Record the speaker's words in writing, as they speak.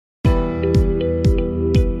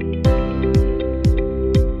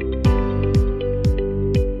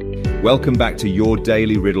Welcome back to your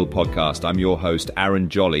Daily Riddle podcast. I'm your host, Aaron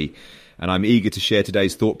Jolly, and I'm eager to share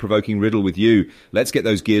today's thought-provoking riddle with you. Let's get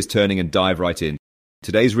those gears turning and dive right in.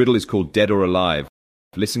 Today's riddle is called Dead or Alive.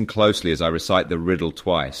 Listen closely as I recite the riddle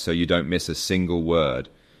twice so you don't miss a single word.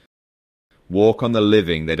 Walk on the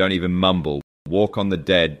living, they don't even mumble. Walk on the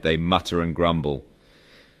dead, they mutter and grumble.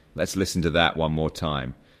 Let's listen to that one more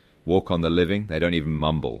time. Walk on the living, they don't even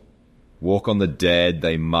mumble. Walk on the dead,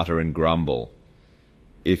 they mutter and grumble.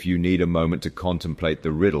 If you need a moment to contemplate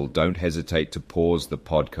the riddle, don't hesitate to pause the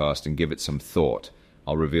podcast and give it some thought.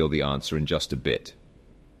 I'll reveal the answer in just a bit.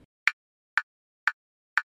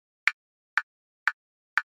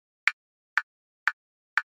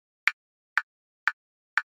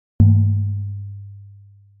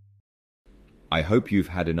 I hope you've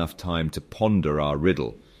had enough time to ponder our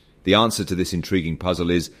riddle. The answer to this intriguing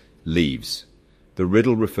puzzle is leaves. The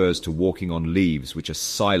riddle refers to walking on leaves which are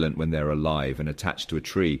silent when they're alive and attached to a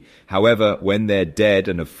tree. However, when they're dead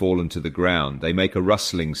and have fallen to the ground, they make a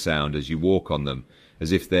rustling sound as you walk on them,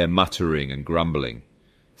 as if they're muttering and grumbling.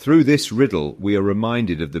 Through this riddle, we are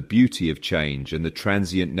reminded of the beauty of change and the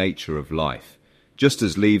transient nature of life. Just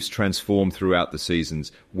as leaves transform throughout the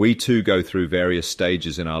seasons, we too go through various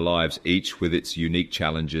stages in our lives, each with its unique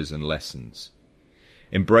challenges and lessons.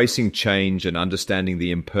 Embracing change and understanding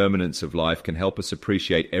the impermanence of life can help us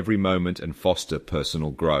appreciate every moment and foster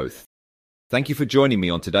personal growth. Thank you for joining me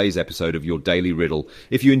on today's episode of Your Daily Riddle.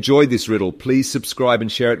 If you enjoyed this riddle, please subscribe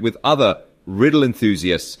and share it with other riddle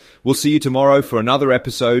enthusiasts. We'll see you tomorrow for another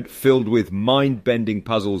episode filled with mind-bending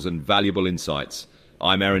puzzles and valuable insights.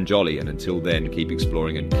 I'm Aaron Jolly, and until then, keep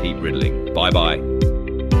exploring and keep riddling. Bye-bye.